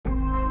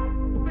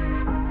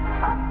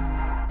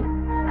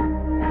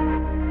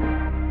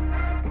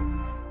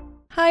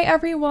Hi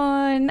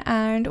everyone,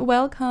 and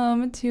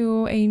welcome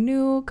to a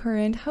new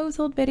current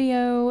household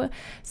video.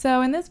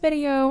 So in this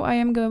video I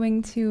am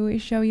going to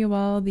show you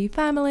all the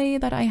family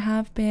that I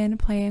have been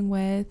playing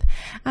with,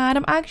 and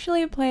I'm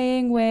actually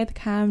playing with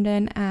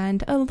Camden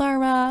and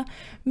Alara.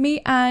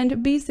 Me and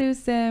Bisou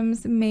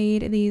Sims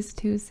made these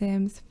two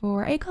Sims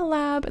for a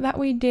collab that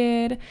we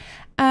did,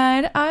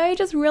 and I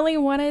just really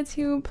wanted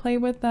to play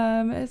with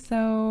them,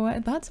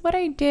 so that's what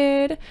I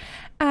did.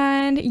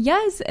 And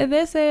yes,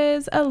 this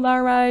is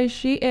Alara.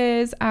 She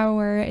is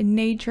our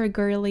nature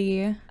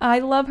girly. I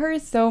love her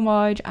so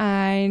much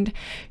and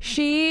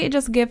she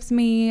just gives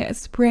me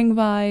spring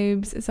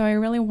vibes. So I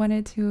really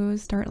wanted to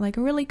start like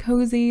a really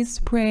cozy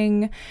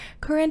spring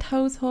current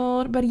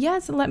household. But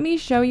yes, let me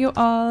show you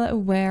all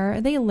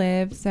where they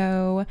live.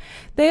 So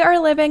they are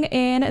living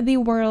in the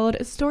world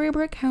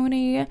Storybrooke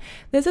County.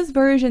 This is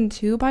version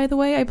 2, by the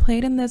way. I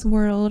played in this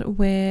world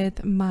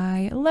with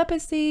my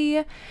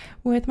legacy,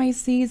 with my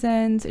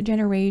seasons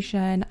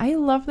generation. I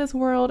love this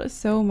world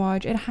so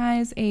much. It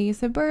has a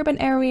suburban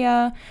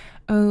area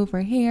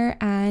over here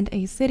and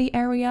a city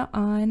area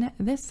on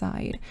this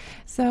side.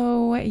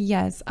 So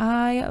yes,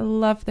 I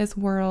love this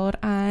world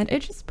and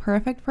it's just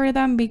perfect for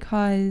them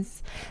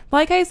because,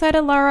 like I said,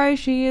 Alara,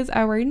 she is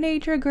our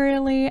nature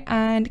girly,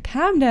 and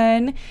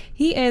Camden,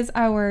 he is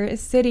our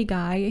city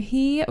guy.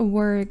 He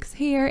works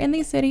here in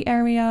the city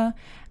area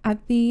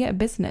at the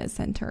business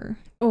center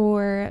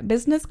or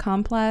business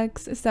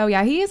complex. So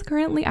yeah, he is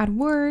currently at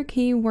work.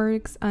 He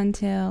works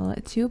until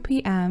 2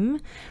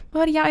 p.m.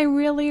 But yeah, I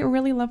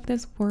really love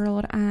this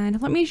world,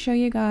 and let me show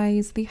you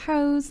guys the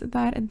house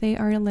that they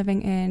are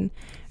living in.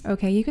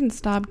 Okay, you can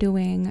stop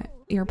doing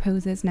your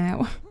poses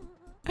now.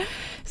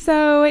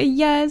 So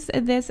yes,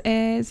 this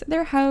is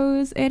their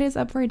house. It is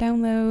up for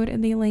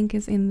download. The link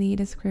is in the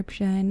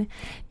description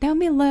down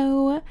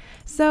below.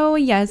 So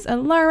yes,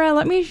 Alara,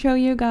 let me show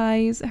you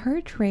guys her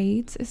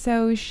traits.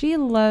 So she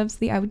loves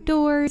the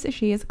outdoors.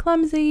 She is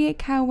clumsy,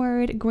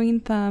 coward,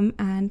 green thumb,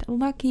 and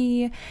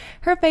lucky.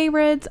 Her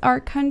favorites are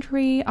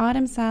country,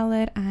 autumn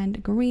salad,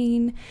 and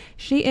green.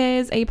 She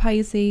is a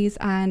Pisces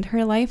and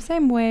her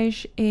lifetime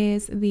wish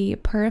is the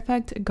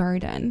perfect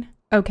garden.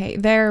 Okay,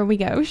 there we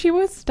go. She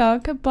was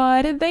stuck,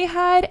 but they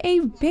had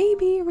a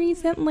baby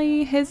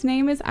recently. His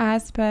name is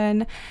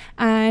Aspen,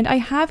 and I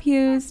have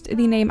used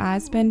the name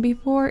Aspen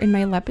before in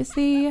my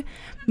legacy.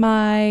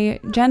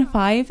 My Gen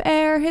 5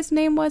 heir, his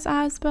name was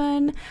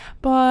Aspen,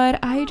 but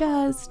I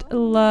just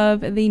love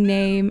the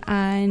name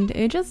and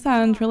it just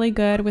sounds really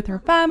good with her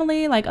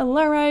family. Like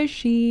Alara,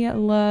 she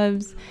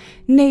loves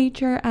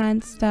nature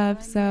and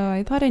stuff, so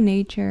I thought a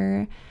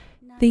nature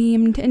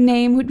themed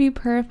name would be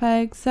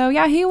perfect. So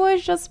yeah, he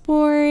was just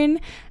born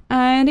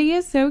and he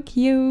is so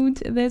cute.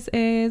 This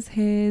is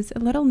his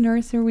little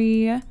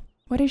nursery.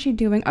 What is she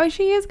doing? Oh,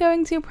 she is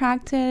going to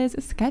practice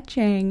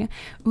sketching.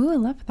 Ooh, I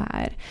love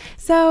that.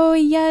 So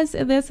yes,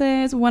 this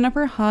is one of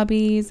her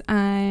hobbies,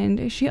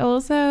 and she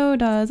also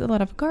does a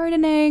lot of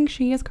gardening.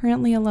 She is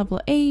currently a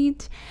level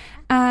 8.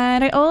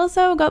 And I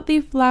also got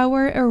the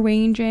flower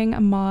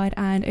arranging mod,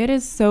 and it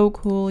is so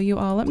cool, you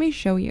all. Let me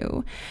show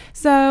you.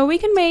 So we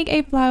can make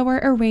a flower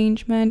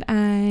arrangement,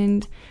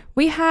 and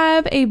we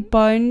have a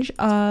bunch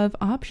of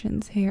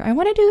options here. I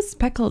want to do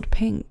speckled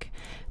pink.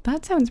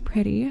 That sounds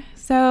pretty.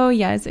 So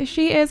yes,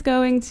 she is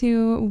going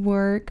to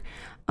work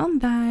on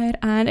that,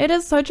 and it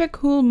is such a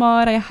cool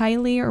mod. I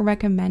highly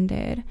recommend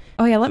it.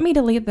 Oh yeah, let me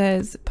delete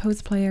this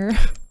post player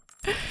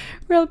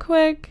real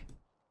quick.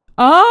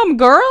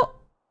 Girl,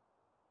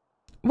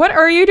 what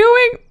are you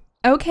doing?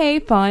 Okay,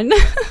 fun.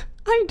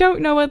 I don't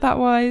know what that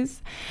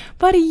was.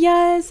 But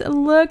yes,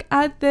 look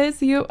at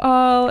this, you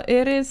all.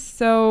 It is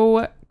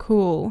so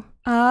cool.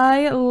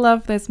 I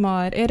love this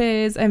mod. It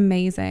is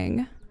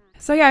amazing.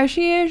 So yeah,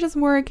 she is just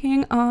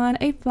working on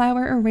a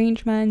flower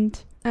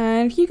arrangement.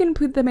 And you can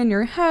put them in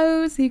your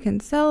house. You can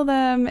sell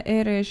them.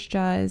 It is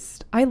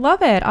just... I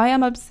love it. I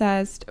am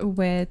obsessed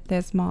with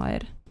this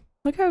mod.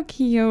 Look how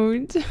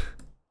cute.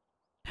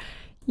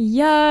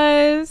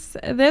 Yes,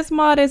 this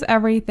mod is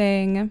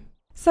everything.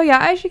 So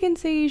yeah, as you can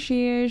see,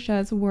 she is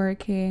just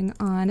working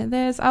on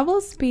this. I will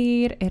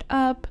speed it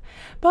up.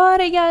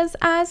 But yes,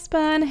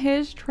 Aspen,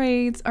 his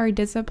traits are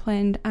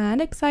disciplined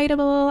and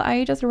excitable.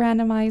 I just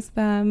randomized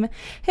them.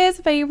 His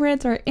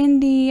favorites are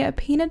indie,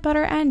 peanut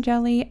butter and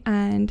jelly,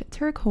 and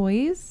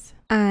turquoise.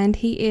 And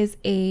he is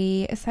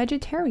a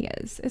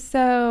Sagittarius.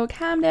 So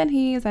Camden,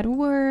 he is at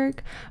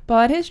work,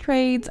 but his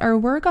traits are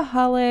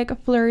workaholic,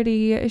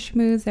 flirty,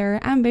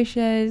 schmoozer,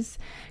 ambitious,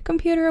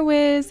 computer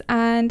whiz,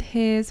 and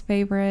his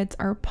favorites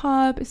are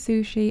pop,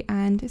 sushi,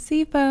 and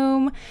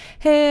seafoam.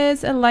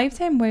 His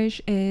lifetime wish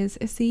is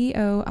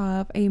CEO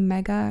of a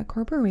mega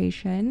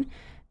corporation,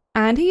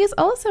 and he is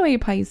also a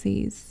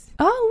Pisces.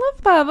 Oh, I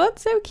love that.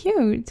 That's so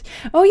cute.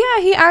 Oh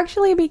yeah, he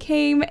actually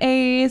became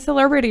a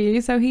celebrity.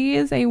 So he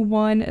is a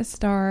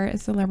 1-star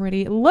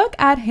celebrity. Look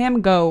at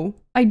him go.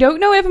 I don't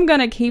know if I'm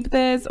gonna keep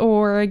this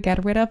or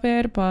get rid of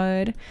it,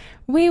 but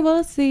we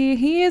will see.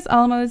 He is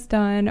almost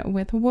done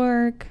with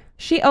work.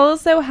 She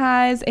also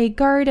has a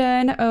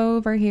garden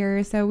over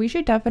here, so we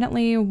should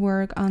definitely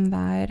work on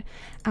that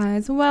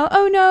as well.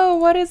 Oh no,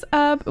 what is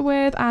up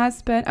with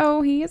Aspen?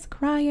 Oh, he is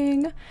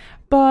crying.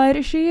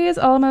 But she is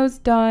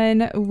almost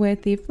done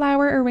with the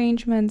flower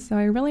arrangement, so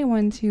I really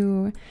want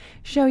to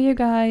show you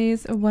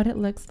guys what it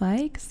looks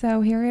like.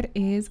 So here it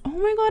is. Oh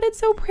my god, it's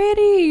so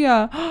pretty!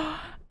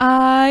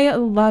 I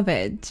love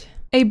it.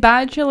 A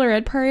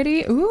bachelorette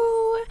party.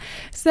 Ooh.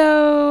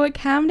 So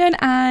Camden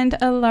and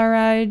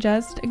Alara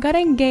just got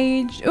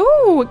engaged.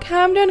 Ooh,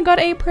 Camden got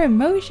a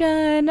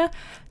promotion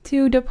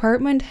to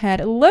department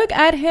head. Look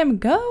at him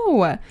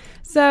go.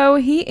 So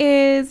he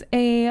is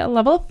a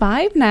level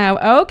 5 now.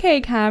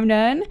 Okay,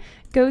 Camden,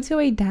 go to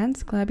a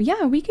dance club.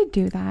 Yeah, we could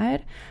do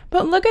that.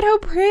 But look at how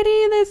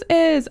pretty this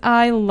is.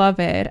 I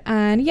love it.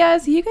 And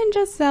yes, you can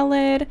just sell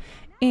it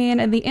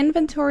in the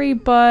inventory,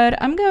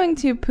 but I'm going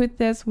to put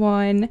this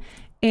one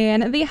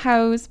in the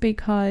house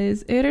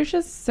because it is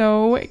just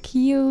so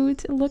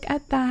cute. Look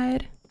at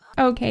that.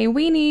 Okay,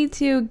 we need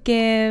to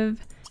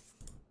give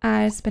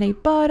Aspen a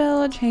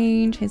bottle,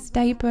 change his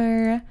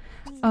diaper,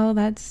 all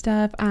that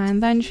stuff,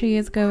 and then she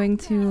is going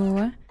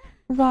to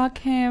rock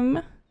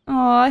him.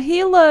 Aw,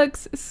 he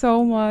looks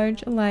so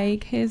much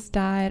like his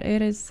dad.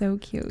 It is so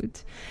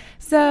cute.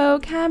 So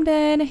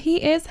Camden,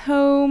 he is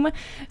home.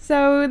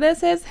 So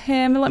this is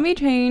him. Let me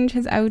change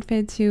his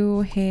outfit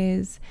to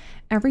his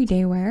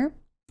everyday wear.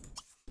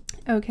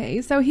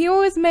 Okay, so he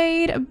was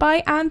made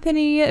by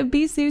Anthony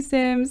Bisou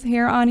Sims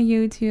here on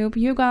YouTube.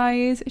 You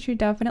guys should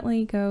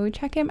definitely go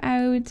check him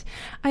out.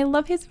 I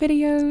love his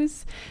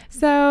videos.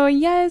 So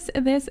yes,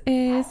 this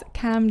is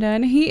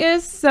Camden. He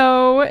is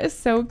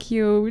so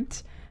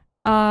cute.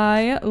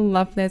 I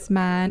love this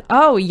man.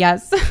 Oh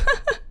yes.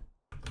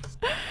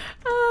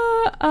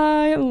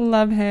 I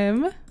love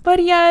him.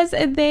 But yes,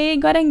 they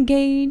got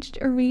engaged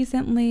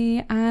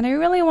recently and I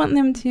really want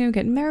them to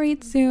get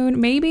married soon.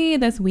 Maybe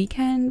this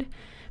weekend,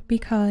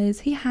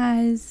 because he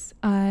has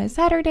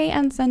Saturday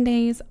and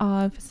Sundays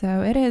off,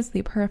 so it is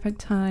the perfect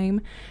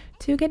time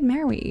to get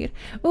married.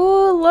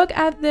 Oh, look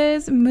at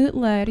this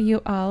moodlet,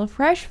 you all.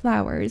 Fresh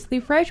flowers.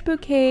 The fresh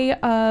bouquet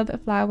of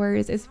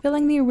flowers is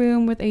filling the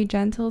room with a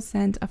gentle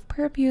scent of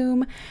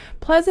perfume,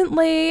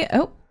 pleasantly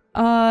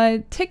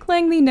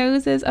tickling the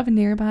noses of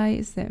nearby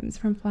Sims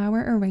from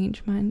flower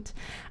arrangement.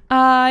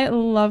 I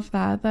love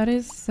that. That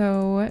is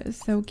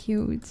so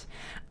cute.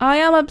 I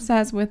am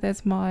obsessed with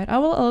this mod. I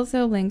will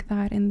also link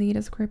that in the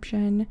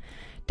description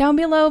down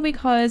below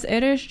because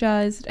it is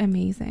just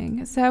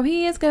amazing. So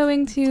he is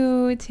going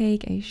to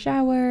take a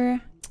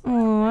shower.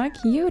 Aw,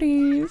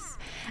 cuties.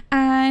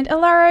 And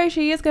Alara,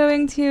 she is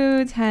going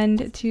to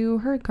tend to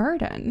her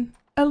garden.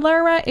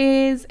 Alara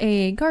is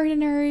a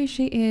gardener.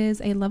 She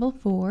is a level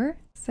 4.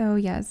 So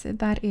yes,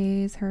 that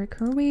is her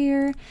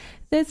career.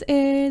 This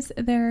is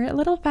their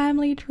little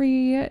family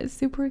tree,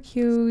 super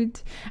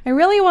cute. I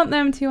really want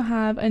them to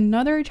have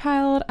another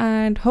child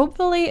and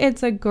hopefully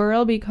it's a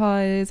girl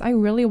because I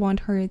really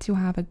want her to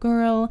have a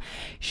girl.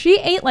 She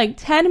ate like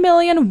 10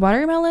 million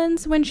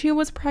watermelons when she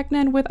was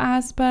pregnant with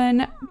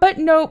Aspen, but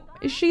nope,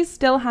 she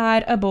still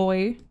had a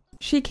boy.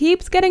 She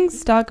keeps getting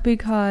stuck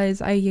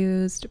because I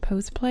used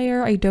post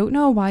player. I don't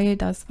know why it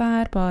does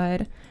that,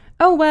 but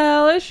oh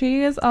well,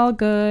 she is all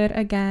good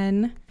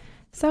again.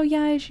 So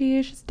yeah, she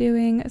is just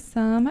doing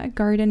some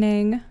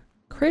gardening.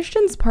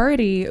 Christian's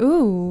party.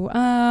 Ooh,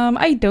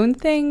 I don't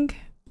think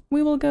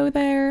we will go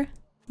there.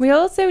 We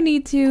also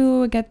need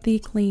to get the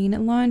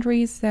clean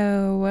laundry,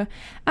 so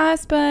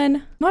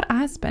Camden.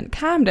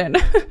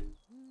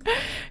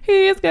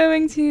 He is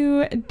going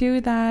to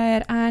do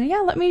that. And yeah,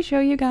 let me show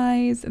you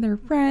guys their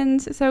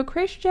friends. So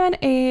Christian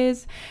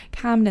is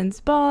Camden's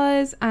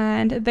boss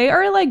and they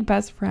are like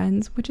best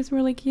friends, which is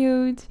really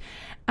cute.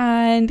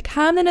 And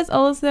Camden is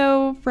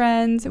also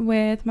friends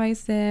with my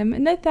sim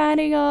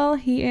Nathaniel.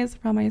 He is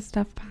from my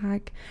stuff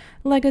pack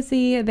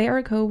Legacy. They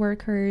are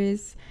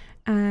co-workers.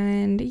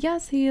 And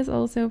yes, he is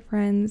also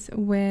friends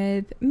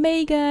with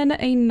Megan,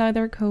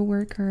 another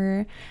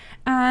co-worker.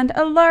 And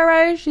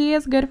Alara, she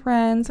is good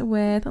friends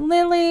with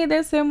Lily.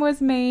 This sim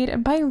was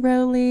made by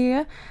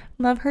Rolly.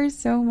 Love her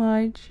so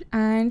much.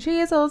 And she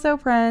is also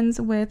friends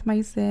with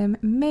my sim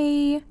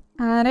May.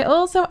 And I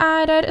also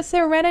added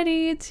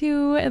Serenity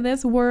to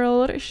this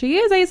world. She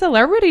is a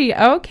celebrity.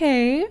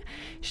 Okay.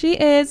 She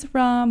is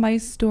from my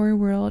store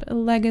world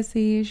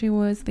Legacy. She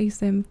was the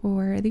sim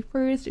for the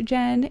first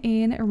gen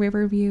in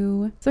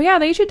Riverview. So yeah,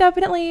 they should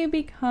definitely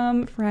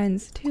become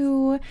friends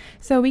too.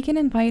 So we can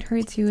invite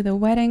her to the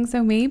wedding.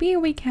 So maybe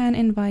we can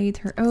invite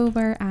her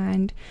over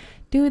and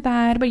do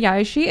that. But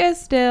yeah, she is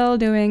still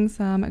doing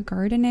some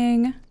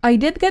gardening. I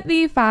did get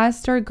the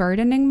faster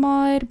gardening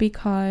mod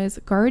because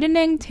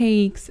gardening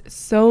takes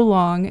so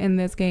long in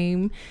this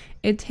game.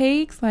 It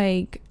takes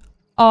like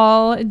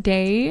all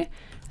day.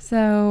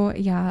 So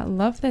yeah,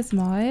 love this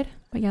mod.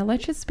 But yeah,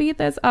 let's just speed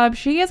this up.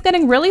 She is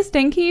getting really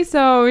stinky,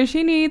 so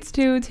she needs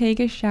to take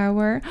a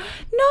shower.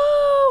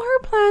 No, her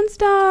plants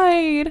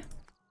died.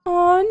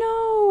 Oh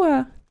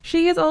no!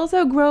 She is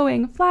also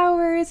growing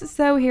flowers.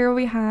 So here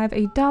we have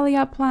a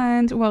dahlia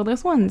plant. Well,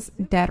 this one's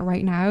dead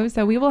right now,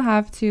 so we will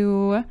have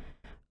to...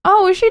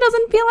 Oh, she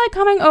doesn't feel like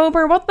coming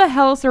over. What the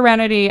hell,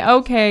 Serenity?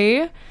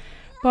 Okay.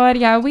 But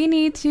yeah, we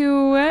need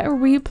to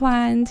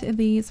replant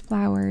these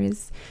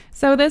flowers.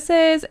 So this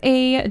is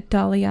a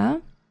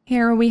dahlia.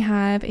 Here we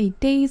have a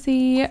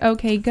daisy.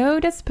 Okay, go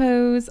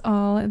dispose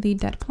all the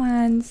dead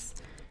plants.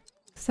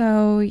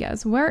 So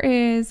yes, where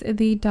is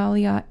the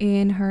dahlia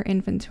in her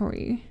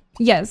inventory?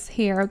 Yes,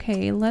 here.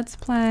 Okay, let's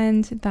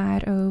plant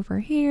that over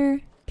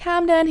here.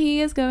 Camden, he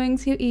is going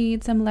to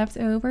eat some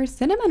leftover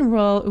cinnamon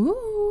roll.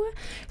 Ooh.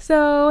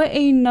 So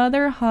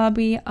another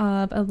hobby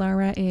of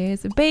Alara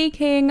is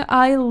baking.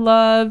 I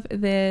love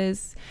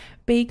this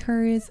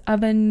baker's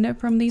oven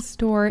from the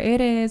store.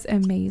 It is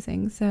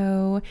amazing.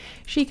 So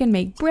she can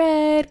make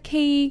bread,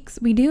 cakes.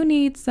 We do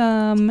need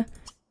some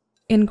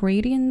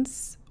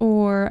ingredients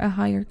or a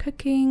higher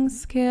cooking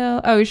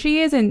skill. Oh,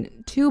 she is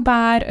in too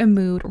bad a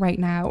mood right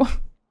now.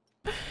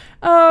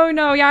 Oh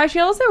no, yeah, she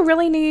also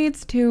really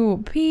needs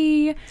to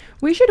pee.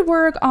 We should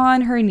work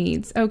on her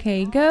needs.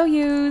 Okay, go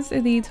use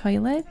the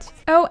toilet.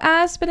 Oh,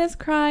 Aspen is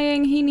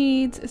crying. He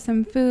needs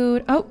some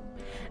food. Oh,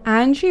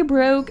 and she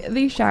broke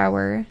the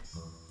shower.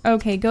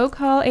 Okay, go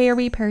call a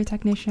repair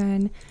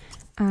technician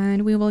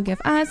and we will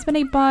give Aspen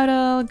a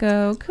bottle.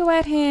 Go coo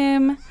at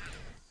him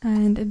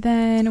and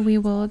then we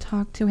will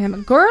talk to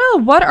him. Girl,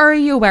 what are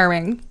you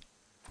wearing?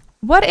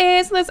 What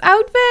is this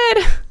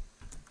outfit?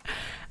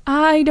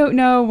 I don't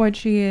know what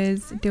she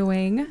is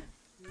doing.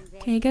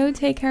 Okay, go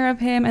take care of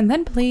him and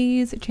then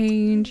please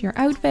change your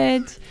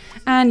outfit.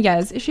 And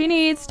yes, she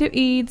needs to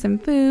eat some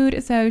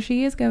food, so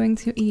she is going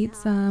to eat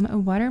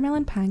some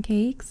watermelon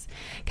pancakes.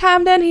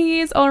 Camden,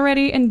 he's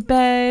already in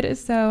bed,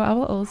 so I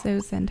will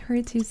also send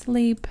her to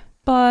sleep.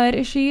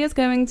 But she is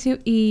going to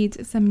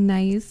eat some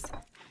nice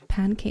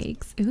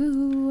pancakes.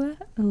 Ooh,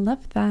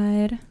 love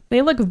that.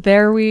 They look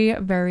very,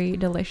 very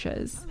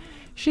delicious.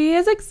 She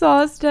is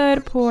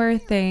exhausted, poor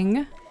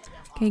thing.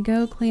 Okay,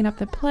 go clean up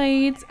the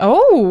plates.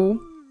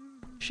 Oh,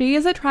 she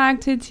is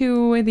attracted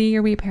to the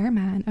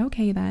repairman.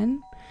 Okay,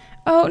 then.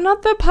 Oh,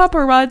 not the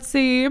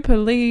paparazzi,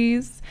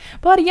 please.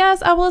 But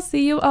yes, I will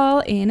see you all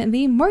in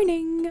the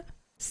morning.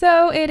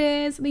 So it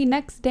is the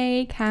next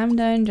day.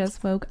 Camden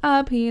just woke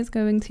up. He is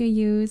going to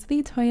use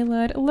the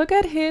toilet. Look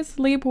at his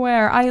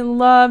sleepwear. I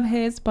love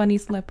his bunny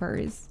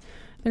slippers.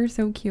 They're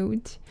so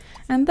cute.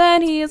 And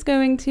then he is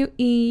going to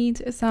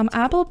eat some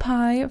apple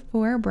pie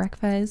for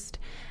breakfast.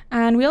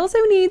 And we also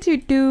need to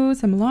do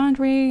some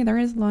laundry. There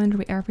is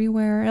laundry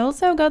everywhere. I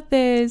also got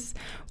this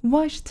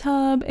wash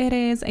tub. It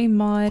is a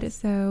mod,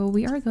 so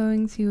we are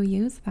going to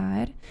use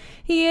that.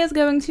 He is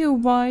going to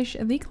wash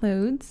the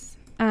clothes.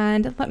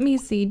 And let me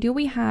see, do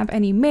we have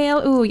any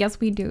mail? Oh, yes,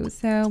 we do.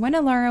 So when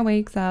Alara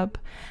wakes up,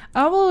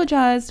 I will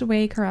just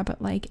wake her up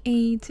at like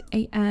 8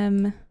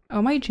 a.m.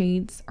 Oh, my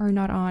jades are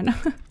not on.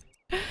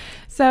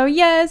 So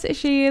yes,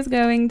 she is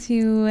going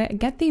to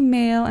get the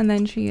mail and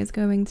then she is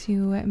going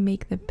to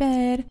make the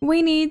bed.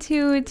 We need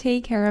to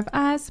take care of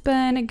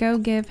Aspen, go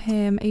give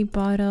him a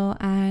bottle,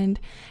 and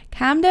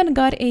Camden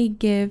got a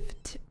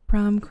gift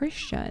from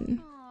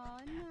Christian.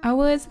 I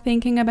was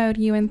thinking about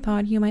you and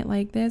thought you might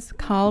like this.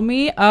 Call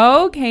me?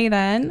 Okay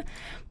then.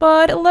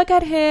 But look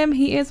at him,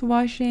 he is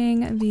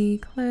washing the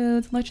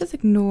clothes. Let's just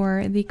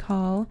ignore the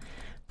call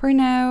for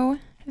now.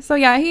 So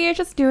yeah, he is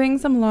just doing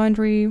some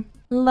laundry.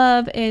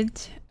 Love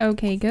it.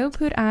 Okay, go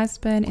put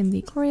Aspen in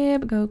the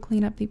crib, go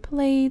clean up the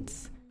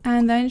plates,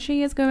 and then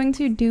she is going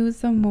to do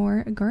some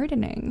more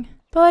gardening.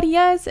 But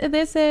yes,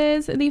 this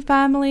is the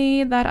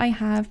family that I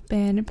have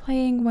been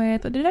playing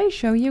with. Did I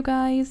show you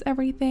guys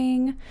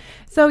everything?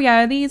 So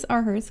yeah, these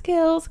are her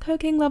skills.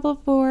 Cooking level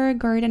 4,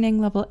 gardening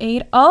level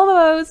 8,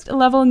 almost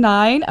level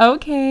 9.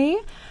 Okay.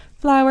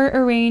 Flower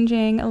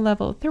arranging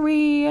level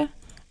 3.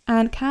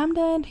 And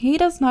Camden, he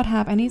does not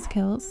have any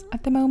skills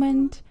at the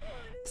moment.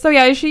 So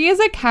yeah, she is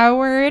a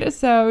coward,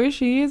 so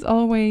she is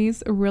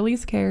always really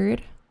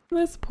scared.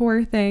 This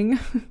poor thing.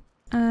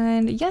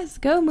 And yes,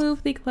 go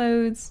move the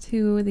clothes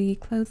to the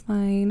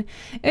clothesline.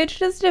 It's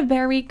just a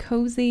very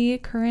cozy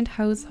current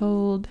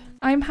household.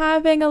 I'm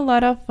having a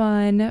lot of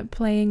fun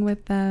playing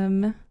with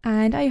them,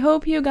 and I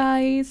hope you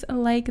guys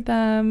like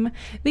them.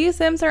 These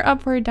Sims are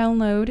up for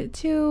download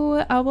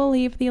too. I will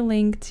leave the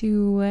link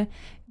to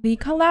the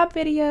collab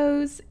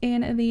videos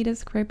in the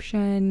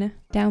description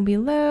down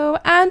below.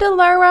 And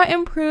Alara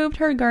improved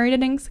her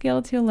gardening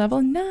skill to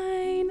level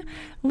 9.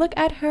 Look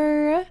at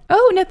her.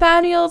 Oh,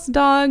 Nathaniel's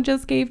dog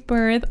just gave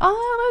birth.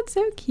 Oh, that's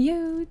so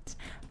cute.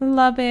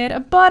 Love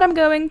it. But I'm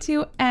going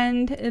to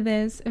end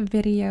this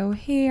video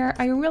here.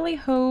 I really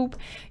hope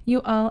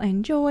you all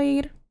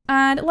enjoyed.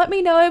 And let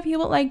me know if you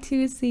would like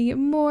to see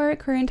more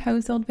current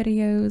household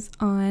videos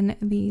on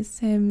The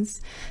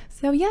Sims.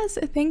 So yes,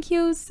 thank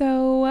you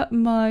so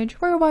much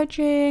for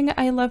watching.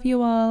 I love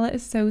you all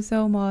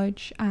so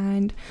much.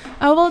 And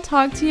I will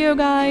talk to you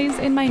guys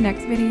in my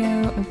next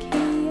video.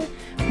 Okay,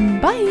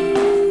 bye!